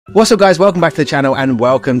What's up guys, welcome back to the channel and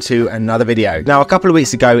welcome to another video. Now a couple of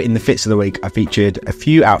weeks ago in the Fits of the Week I featured a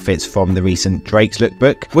few outfits from the recent Drake's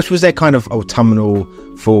lookbook, which was their kind of autumnal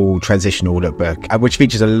full transitional lookbook, which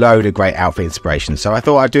features a load of great outfit inspiration. So I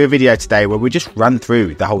thought I'd do a video today where we just run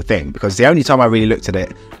through the whole thing, because the only time I really looked at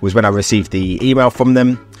it was when I received the email from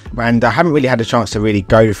them, and I haven't really had a chance to really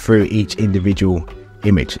go through each individual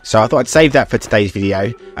image. So I thought I'd save that for today's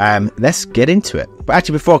video. Let's get into it. But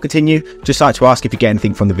actually, before I continue, just like to ask if you get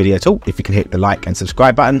anything from the video at all, if you can hit the like and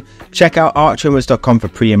subscribe button. Check out archtrimmers.com for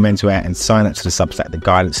premium menswear and sign up to the Substack The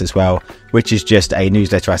Guidance as well, which is just a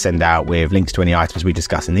newsletter I send out with links to any items we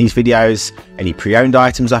discuss in these videos, any pre-owned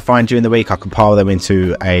items I find during the week. I compile them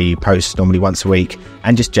into a post normally once a week,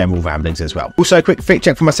 and just general ramblings as well. Also, a quick fit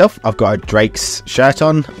check for myself. I've got a Drake's shirt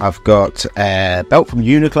on, I've got a belt from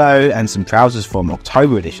Uniqlo and some trousers from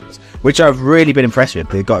October editions, which I've really been impressed with.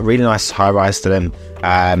 They've got a really nice high rise to them.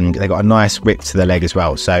 They've got a nice width to the leg as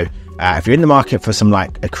well. So if you're in the market for some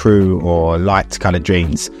like a crew or light coloured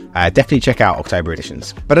jeans, definitely check out October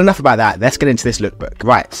editions. But enough about that, let's get into this lookbook.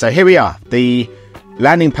 Right, so here we are, the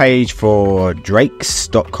landing page for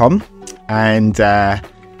drakes.com, and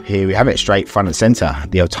here we have it straight front and centre,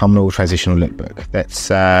 the autumnal transitional lookbook. Let's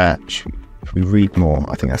should we read more?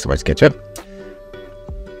 I think that's the way to get to it.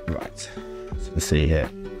 Right, so let's see here.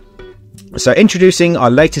 So introducing our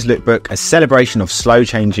latest lookbook, a celebration of slow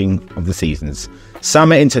changing of the seasons.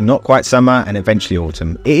 Summer into not quite summer and eventually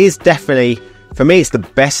autumn. It is definitely, for me, it's the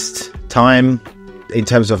best time in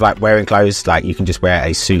terms of like wearing clothes. Like you can just wear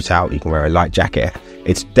a suit out, you can wear a light jacket.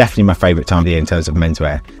 It's definitely my favourite time of the year in terms of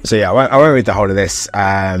menswear. So yeah, I won't read the whole of this.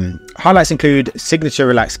 Highlights include signature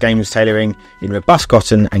relaxed games tailoring in robust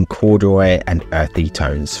cotton and corduroy and earthy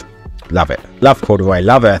tones. Love it. Love corduroy,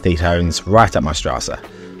 love earthy tones, right up my Strasser.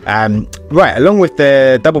 Right, along with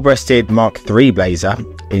the double-breasted Mark III blazer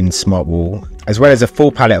in smart wool, as well as a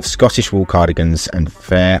full palette of Scottish wool cardigans and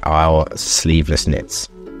Fair Isle sleeveless knits.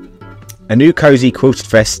 A new cozy quilted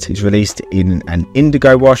vest is released in an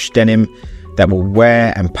indigo wash denim that will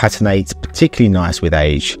wear and patinate particularly nice with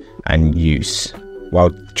age and use, while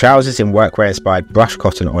trousers in workwear inspired brushed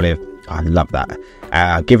cotton olive, I love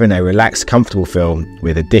that, given a relaxed comfortable feel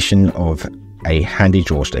with addition of a handy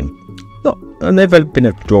drawstring. I've never been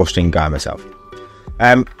a drawstring guy myself.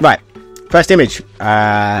 Right, first image,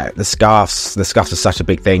 the scarves. The scarves are such a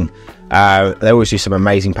big thing. They always do some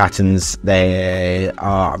amazing patterns. They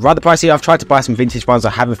are rather pricey. I've tried to buy some vintage ones.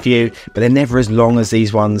 I have a few, but they're never as long as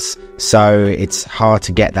these ones, so it's hard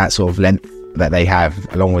to get that sort of length that they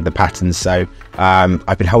have along with the patterns. So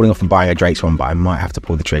I've been holding off on buying a Drake's one, but I might have to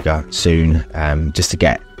pull the trigger soon, just to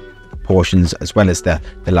get portions as well as the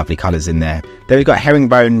lovely colours in there. Then we've got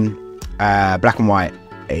herringbone, black and white,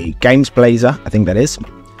 a games blazer, I think that is,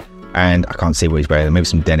 and I can't see what he's wearing, maybe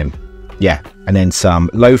some denim, yeah, and then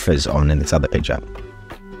some loafers on in this other picture.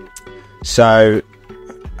 So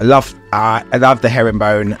I love the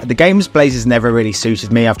herringbone. The games blazers never really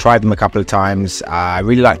suited me. I've tried them a couple of times. I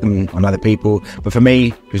really like them on other people, but for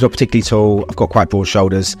me, who's not particularly tall, I've got quite broad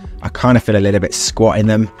shoulders, I kind of feel a little bit squat in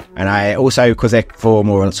them, and I also, because they're for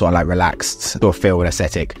more sort of like relaxed sort of feel and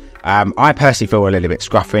aesthetic, I personally feel a little bit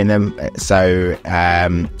scruffy in them. So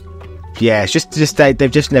yeah, it's just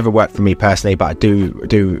they've just never worked for me personally, but I do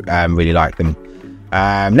really like them.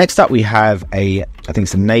 Next up we have I think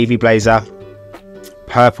it's a navy blazer,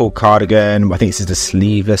 purple cardigan. I think this is the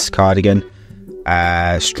sleeveless cardigan,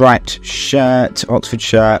 striped shirt, Oxford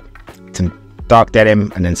shirt, some dark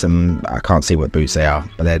denim, and then some, I can't see what boots they are,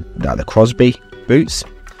 but they're the Crosby boots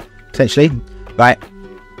potentially. Like,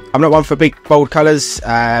 I'm not one for big bold colours,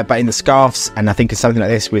 but in the scarves, and I think it's something like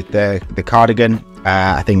this with the cardigan,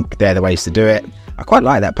 I think they're the ways to do it. I quite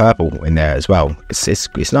like that purple in there as well.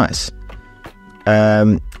 It's nice.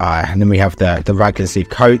 And then we have the raglan sleeve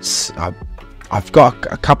coats. I've got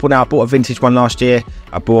a couple now. I bought a vintage one last year.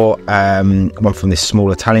 I bought one from this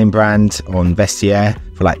small Italian brand on Vestiaire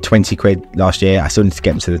for like 20 quid last year. I still need to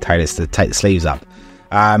get them to the tailors to take the sleeves up,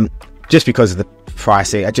 just because of the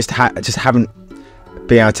pricing. I just haven't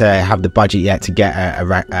been able to have the budget yet to get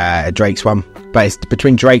a Drake's one, but it's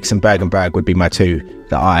between Drake's and Berg & Berg would be my two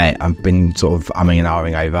that I've been sort of umming and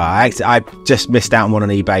ahhing over. I just missed out on one on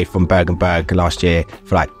eBay from Berg & Berg last year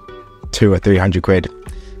for like 200 or 300 quid.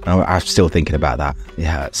 I'm still thinking about that. It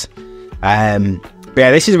hurts. But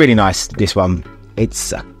yeah, this is really nice, this one.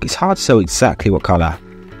 It's hard to tell exactly what colour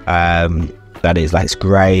that is. Like, it's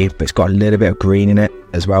grey, but it's got a little bit of green in it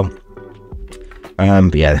as well.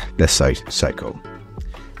 But yeah, that's so cool.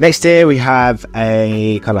 Next here we have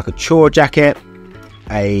a kind of like a chore jacket,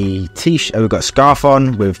 a t-shirt. We've got a scarf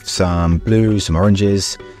on with some blues, some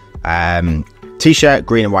oranges, t-shirt,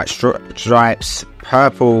 green and white stripes,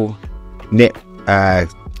 purple knit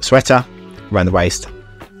sweater around the waist,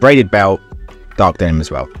 braided belt, dark denim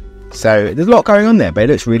as well. So there's a lot going on there, but it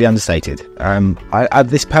looks really understated.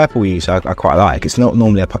 This purple use I quite like. It's not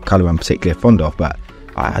normally a colour I'm particularly fond of, but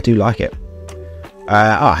I do like it.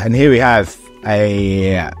 And here we have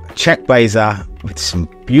a check blazer with some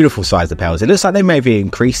beautiful sized lapels. It looks like they maybe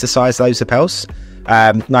increased the size of those lapels.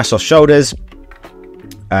 Nice soft shoulders.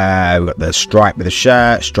 We've got the stripe with the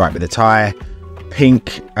shirt, stripe with the tie,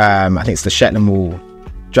 pink, I think it's the Shetland wool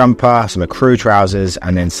jumper, some crew trousers,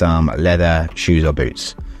 and then some leather shoes or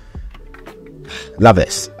boots. Love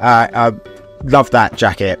this. I love that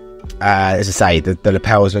jacket. As I say, the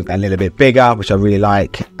lapels look a little bit bigger, which I really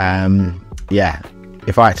like. Yeah,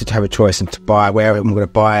 if I had to have a choice and to buy where I'm going to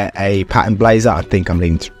buy a pattern blazer, I think I'm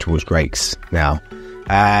leaning towards Drake's now.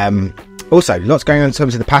 Also, lots going on in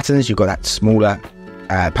terms of the patterns. You've got that smaller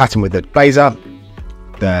pattern with the blazer,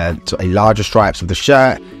 the sort of larger stripes with the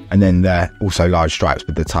shirt, and then the also large stripes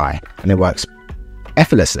with the tie, and it works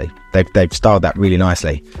effortlessly. They've styled that really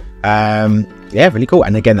nicely. Yeah, really cool.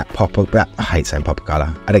 And again, that pop of that, I hate saying pop of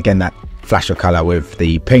colour, and again that flash of colour with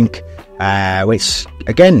the pink, which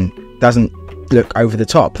again doesn't look over the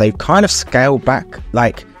top. They've kind of scaled back,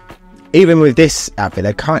 like even with this outfit,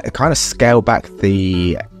 they kind of scale back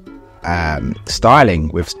the styling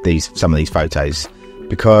with some of these photos,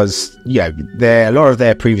 because a lot of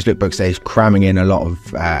their previous lookbooks, they're cramming in a lot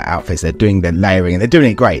of outfits. They're doing the layering and they're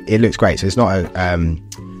doing it great. It looks great, so it's not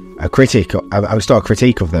a critique. I was still a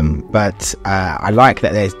critique of them, but I like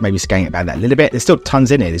that they're maybe scaling it back that a little bit. There's still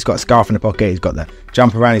tons in it. He's got a scarf in the pocket, he's got the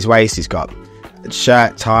jumper around his waist, he's got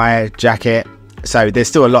shirt, tie, jacket, so there's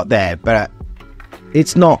still a lot there, but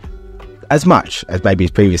it's not as much as maybe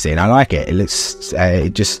as previously, and I like it. It looks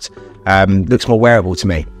it just looks more wearable to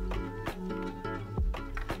me.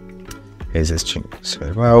 Here's this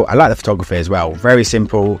chink. Well, I like the photography as well. Very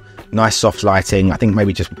simple, nice soft lighting. I think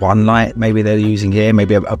maybe just one light maybe they're using here,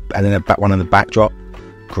 maybe and then one on the backdrop,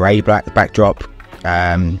 grey black backdrop.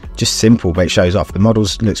 Just simple, but it shows off. The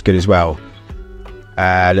models looks good as well.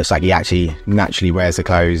 Looks like he actually naturally wears the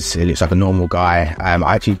clothes. He looks like a normal guy.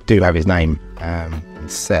 I actually do have his name. One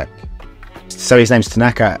sec. So his name's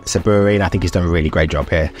Tanaka Saburi, and I think he's done a really great job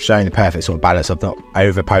here, showing the perfect sort of balance of not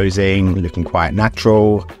over posing, looking quite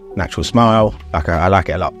natural smile. I like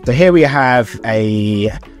it a lot. So here we have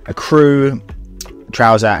a crew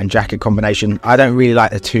trouser and jacket combination. I don't really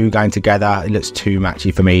like the two going together. It looks too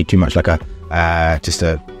matchy for me, too much like just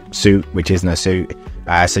a suit, which isn't a suit.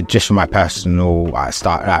 So just for my personal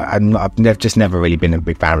start, I've just never really been a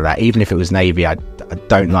big fan of that. Even if it was navy, I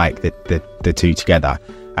don't like the two together.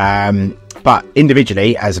 But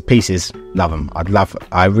individually, as pieces, love them.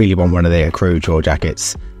 I really want one of their crew chore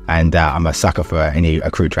jackets, and I'm a sucker for any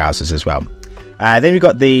crew trousers as well. Then we've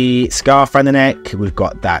got the scarf around the neck. We've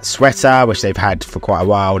got that sweater, which they've had for quite a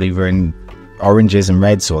while, either in oranges and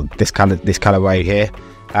reds or this colorway here.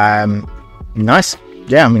 Nice.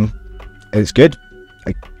 Yeah, I mean, it's good.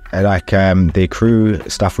 I like the crew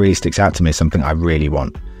stuff really sticks out to me. Something I really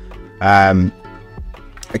want.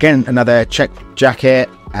 Again, another check jacket,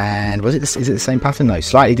 and is it the same pattern? No,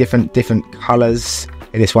 slightly different colors.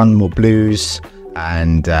 In this one, more blues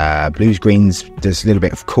and blues, greens. Just a little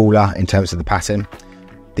bit of cooler in terms of the pattern.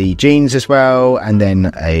 The jeans as well, and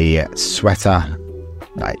then a sweater.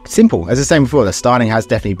 Like simple, as I was saying before, the styling has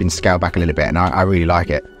definitely been scaled back a little bit, and I really like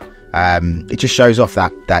it. It just shows off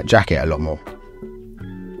that jacket a lot more.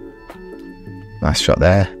 Nice shot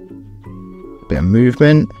there. Bit of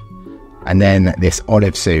movement. And then this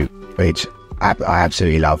olive suit, which I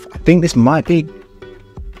absolutely love. I think this might be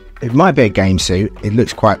a game suit. It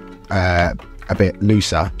looks quite a bit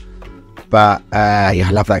looser, but yeah,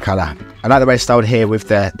 I love that colour. I like the way it's styled here with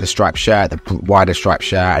the striped shirt, the wider striped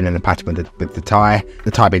shirt, and then the pattern with the tie.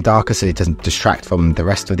 The tie being darker so it doesn't distract from the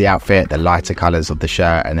rest of the outfit. The lighter colours of the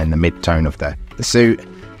shirt, and then the mid-tone of the suit.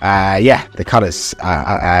 Yeah, the colours,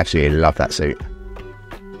 I absolutely love that suit.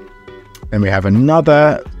 Then we have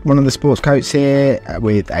another one of the sports coats here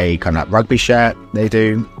with a kind of like rugby shirt. They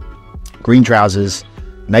do green trousers,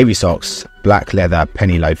 navy socks, black leather,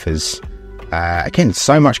 penny loafers. Again,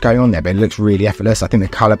 so much going on there, but it looks really effortless. I think the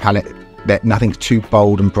colour palette, that nothing's too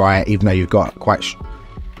bold and bright, even though you've got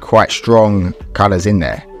quite strong colours in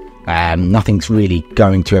there. Nothing's really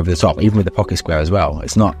going too over the top, even with the pocket square as well.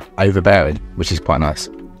 It's not overbearing, which is quite nice.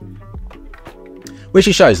 Which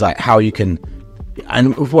just shows like how you can.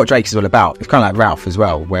 And with what Drake is all about, it's kind of like Ralph as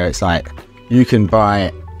well, where it's like you can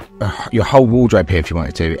buy your whole wardrobe here if you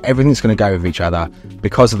wanted to. Everything's going to go with each other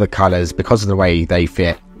because of the colours, because of the way they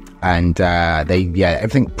fit, and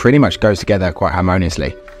everything pretty much goes together quite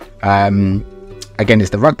harmoniously. Again, it's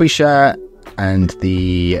the rugby shirt, and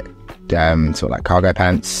the sort of like cargo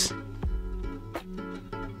pants.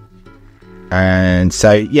 And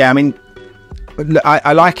so, yeah, I mean,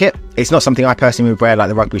 I like it. It's not something I personally would wear, like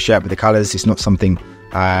the rugby shirt with the colours. It's not something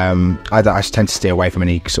I just tend to steer away from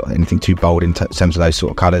anything too bold in terms of those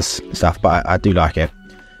sort of colours and stuff, but I do like it.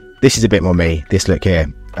 This is a bit more me, this look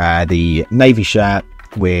here. The navy shirt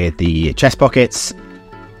with the chest pockets,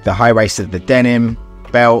 the high waist of the denim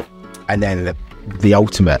belt, and then the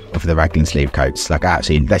ultimate of the raglan sleeve coats. Like,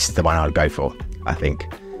 absolutely, this is the one I would go for, I think.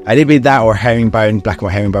 I did with that or herringbone, black or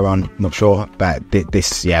herringbone on, not sure, but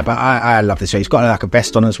this, yeah, but I love this. It's got like a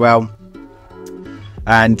vest on as well.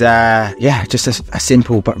 And yeah, just a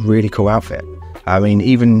simple but really cool outfit. I mean,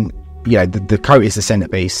 even, you know, the coat is the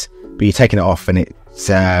centerpiece, but you're taking it off and it's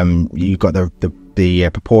you've got the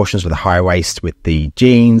proportions with the high waist with the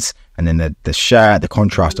jeans, and then the shirt, the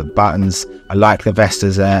contrast of the buttons. I like the vest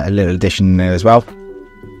as a little addition there as well.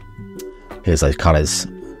 Here's those colours.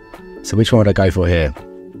 So which one would I go for here?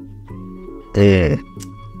 It's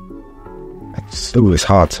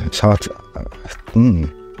hard. It's hard.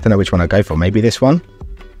 Don't know which one I'd go for. Maybe this one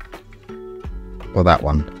or that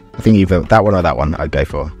one. I think either that one or that one I'd go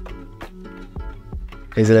for.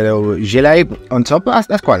 Here's a little gilet on top.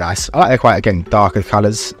 That's quite nice. I like they're quite, again, darker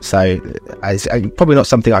colours. So it's probably not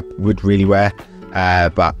something I would really wear.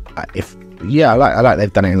 But I like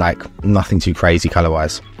they've done it in like nothing too crazy colour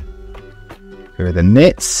wise. Here are the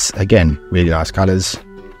knits. Again, really nice colours.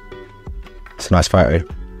 It's a nice photo.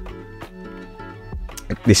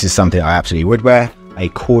 This is something I absolutely would wear. A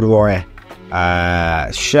corduroy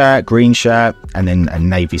shirt, green shirt, and then a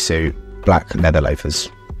navy suit, black leather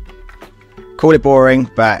loafers. Call it boring,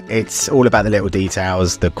 but it's all about the little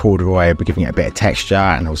details. The corduroy, giving it a bit of texture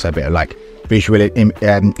and also a bit of like visual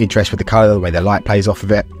interest with the colour, the way the light plays off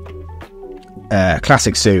of it.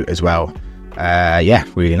 Classic suit as well. Yeah,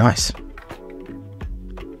 really nice.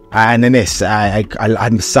 And then this, I'm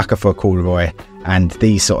a sucker for a corduroy, and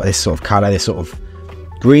this sort of colour, this sort of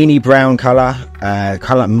greeny brown colour,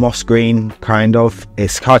 colour moss green kind of.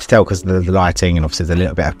 It's hard to tell because of the lighting, and obviously there's a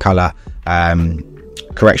little bit of colour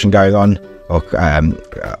correction going on, or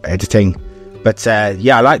editing. But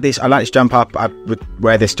yeah, I like this. I like this jumper. I would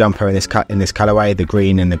wear this jumper in this colourway, the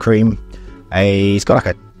green and the cream. It's got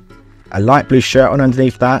like a light blue shirt on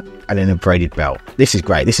underneath that, and then a braided belt. This is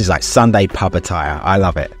great. This is like Sunday pub attire. I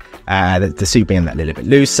love it. The suit being that little bit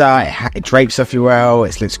looser, it drapes off you well.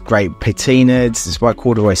 It looks great patinaed. This white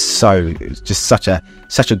corduroy is just such a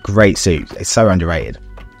great suit. It's so underrated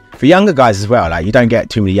for younger guys as well. Like, you don't get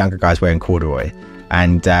too many younger guys wearing corduroy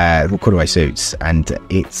and corduroy suits, and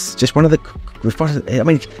it's just one of the. I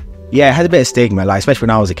mean, yeah, it had a bit of stigma, like especially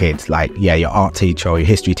when I was a kid. Like, yeah, your art teacher or your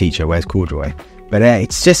history teacher wears corduroy, but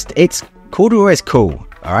it's corduroy is cool.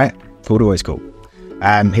 All right, corduroy is cool.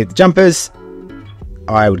 Here the jumpers.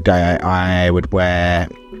 I would wear. I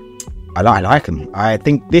like them. I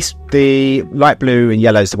think the light blue and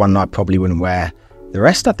yellow is the one I probably wouldn't wear. The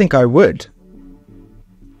rest, I think I would.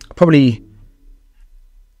 Probably.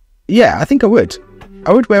 Yeah, I think I would.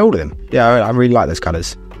 I would wear all of them. Yeah, I really like those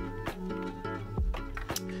colours.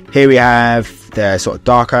 Here we have the sort of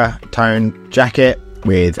darker tone jacket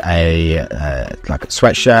with a like a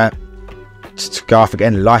sweatshirt. Scarf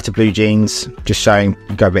again, lighter blue jeans, just showing,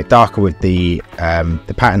 go a bit darker with the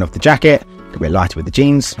pattern of the jacket, a bit lighter with the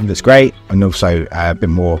jeans. It looks great, and also a bit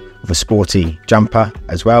more of a sporty jumper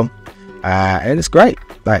as well. And it's great.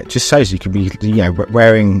 Like, it just shows you can be, you know,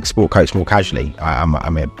 wearing sport coats more casually. I'm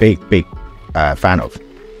a big fan of.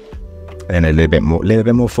 And then a little bit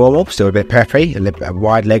more formal, still a bit preppy, a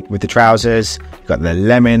wide leg with the trousers. You've got the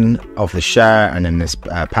lemon of the shirt, and then this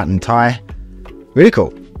pattern tie. Really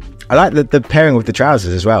cool. I like the pairing with the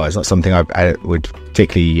trousers as well. It's not something I would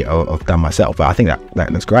particularly have done myself, but I think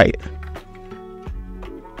that looks great.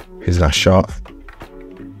 Here's a nice shot.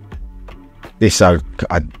 This I'd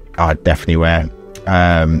definitely wear.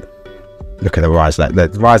 Look at the rise. Like the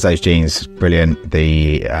rise of those jeans, brilliant.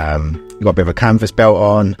 You got a bit of a canvas belt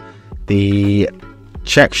on, the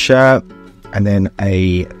check shirt, and then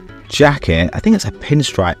a jacket. I think it's a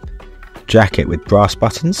pinstripe jacket with brass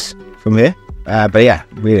buttons from here. But yeah,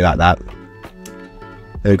 really like that.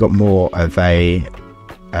 We've got more of a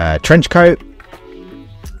trench coat.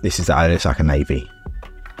 This is looks like a navy.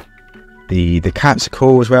 The caps are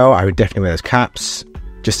cool as well. I would definitely wear those caps.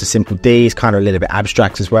 Just a simple D. It's kind of a little bit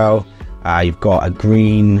abstract as well. You've got a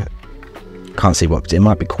green. Can't see what it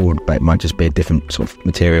might be called, but it might just be a different sort of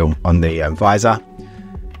material on the visor.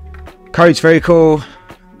 Coat's very cool.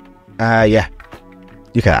 Yeah,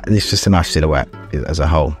 look at that. It's just a nice silhouette as a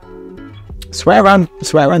whole. Swear around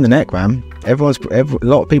the neck, man. A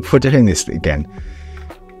lot of people are doing this again.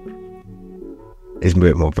 It's a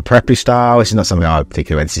bit more of a preppy style. This is not something I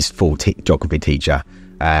particularly. This is full geography teacher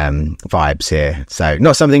vibes here. So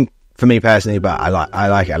not something for me personally, but I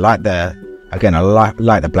like it. I like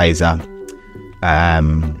the blazer,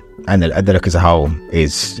 and the look as a whole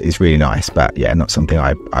is really nice. But yeah, not something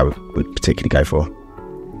I would particularly go for.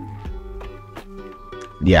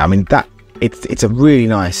 Yeah, I mean that it's a really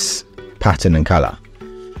nice pattern and colour.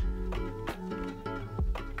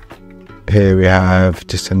 Here we have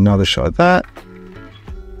just another shot of that.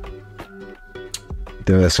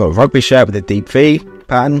 The sort of rugby shirt with a deep V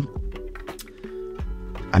pattern.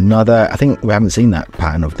 Another, I think we haven't seen that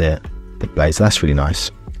pattern of the blazer. That's really nice.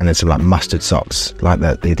 And there's some like mustard socks, like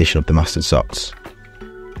the addition of the mustard socks.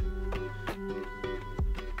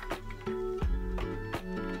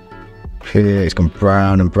 Here it's gone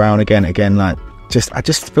brown and brown again. Again, like I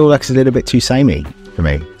just feel like it's a little bit too samey for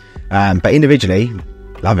me. But individually,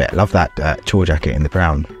 love it. Love that chore jacket in the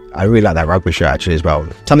brown. I really like that rugby shirt actually as well.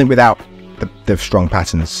 Something without the strong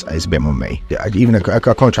patterns is a bit more me. Even a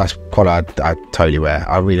contrast collar I totally wear.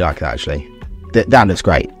 I really like that actually. That looks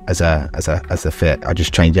great as a fit. I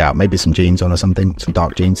just change out maybe some jeans on or something, some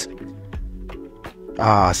dark jeans.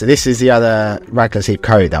 So this is the other raglan sleeve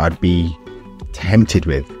coat that I'd be tempted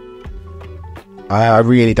with. I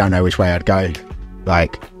really don't know which way I'd go.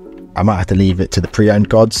 Like, I might have to leave it to the pre-owned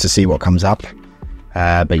gods to see what comes up.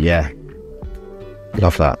 But yeah,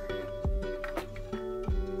 love that.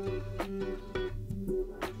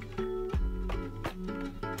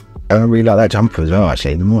 I really like that jumper as well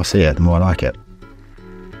actually. The more I see it, the more I like it.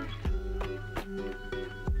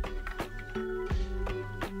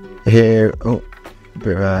 Here,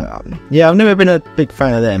 yeah, I've never been a big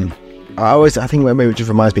fan of them. I think maybe it just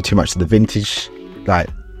reminds me too much of the vintage, like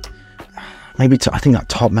maybe I think that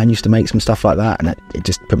Top Man used to make some stuff like that, and it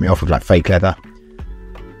just put me off with like fake leather.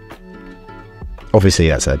 Obviously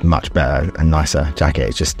that's a much better and nicer jacket.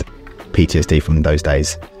 It's just PTSD from those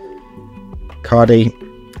days. Cardi,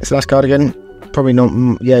 it's a nice cardigan. Probably not,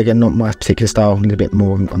 yeah, again, not my particular style. A little bit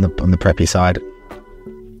more on the preppy side.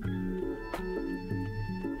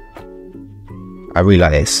 I really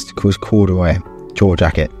like this. It's corduroy jaw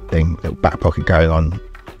jacket thing, little back pocket going on,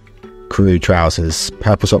 crew trousers,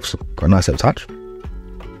 purple socks, got a nice little touch.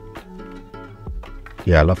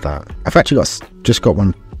 Yeah, I love that. I've actually just got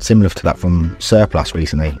one similar to that from Surplus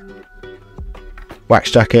recently.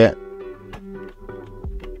 Wax jacket,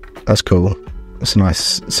 that's cool. It's a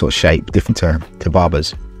nice sort of shape, different to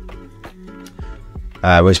Barber's.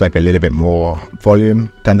 Whereas maybe a little bit more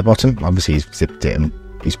volume down the bottom. Obviously he's zipped it and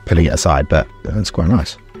he's pulling it aside, but it's quite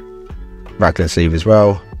nice. Raglan sleeve as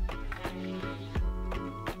well.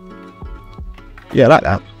 Yeah, I like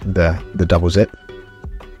that. The double zip.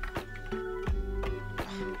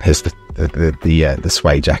 Here's the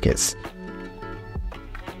suede jackets.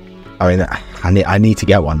 I mean, I need to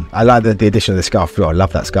get one. I like the addition of the scarf. I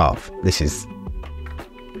love that scarf. This is,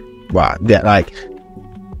 wow, yeah,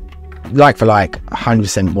 like for like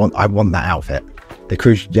 100%. I want that outfit. The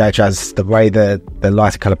cruise, yeah, has the way the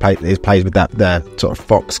lighter colour plays with that, the sort of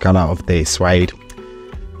fox colour of the suede.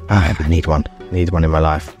 I need one. I need one in my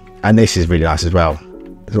life. And this is really nice as well.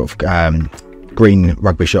 Sort of green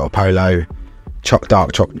rugby shirt or polo,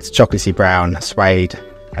 dark chocolatey brown suede,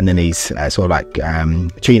 and then these sort of like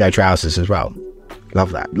chino trousers as well.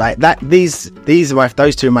 Love that. Like that. These are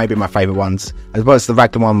those two may be my favourite ones, as well as the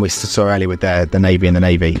raglan one we saw earlier with the navy and the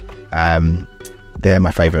navy. They're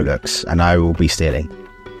my favourite looks, and I will be stealing.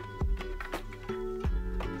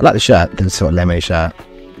 I like the shirt, the sort of lemony shirt,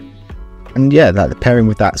 and yeah, like the pairing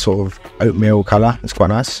with that sort of oatmeal colour is quite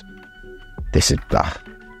nice. This is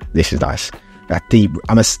nice. That deep,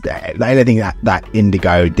 anything that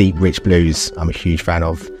indigo, deep, rich blues, I'm a huge fan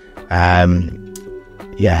of.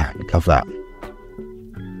 Yeah, love that.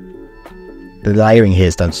 The layering here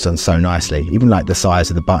is done so nicely. Even like the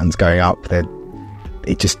size of the buttons going up,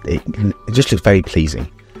 it just looks very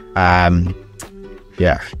pleasing.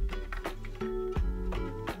 Yeah.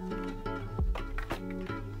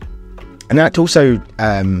 And that also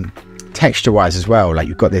texture wise as well, like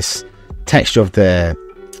you've got this texture of the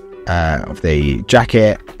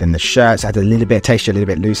jacket, then the shirts add a little bit of texture, a little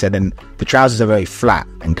bit looser, then the trousers are very flat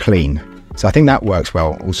and clean, so I think that works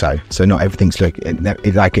well also. So not everything's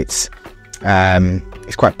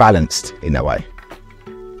it's quite balanced in that way.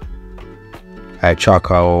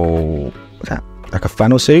 Charcoal, what's that, like a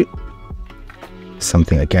flannel suit,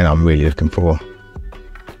 something again I'm really looking for.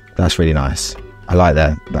 That's really nice. I like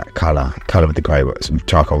that colour with the grey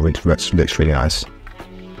charcoal looks really nice.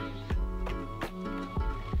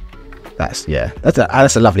 That's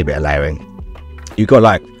a lovely bit of layering. You've got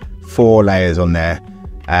like 4 layers on there.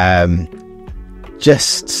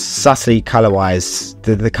 just subtly colour-wise,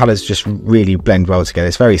 the colours just really blend well together.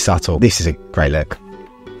 It's very subtle. This is a great look.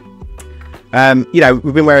 You know,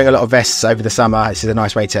 we've been wearing a lot of vests over the summer. This is a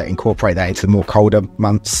nice way to incorporate that into the more colder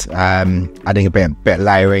months, adding a bit of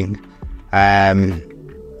layering. Yeah,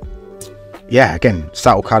 again,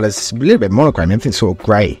 subtle colours, a little bit monochrome, everything's sort of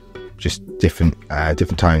grey, just different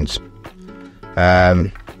tones.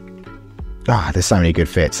 There's so many good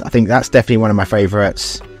fits. I think that's definitely one of my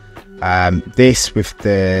favourites. This with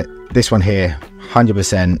this one here,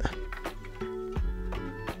 100%.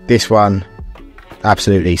 This one,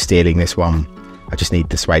 absolutely stealing this one. I just need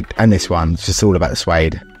the suede, and this one, it's just all about the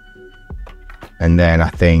suede. And then I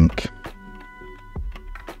think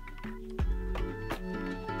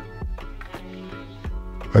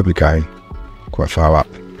where we go? Quite far up.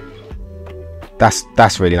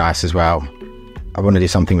 That's really nice as well. I want to do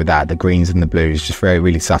something with that. The greens and the blues, just very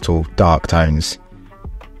really subtle dark tones.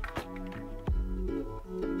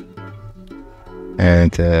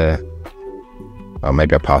 And oh,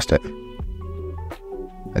 maybe I passed it.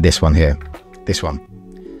 This one here, this one.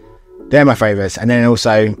 They're my favourites. And then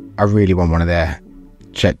also, I really want one of their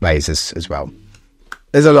check blazers as well.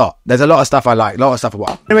 There's a lot of stuff I like, a lot of stuff I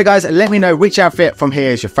want. Anyway guys, let me know which outfit from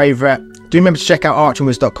here is your favourite. Do remember to check out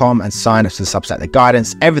archandwoods.com and sign up to the Substack The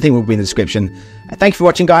Guidance. Everything will be in the description. And thank you for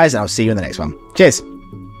watching guys, and I'll see you in the next one. Cheers.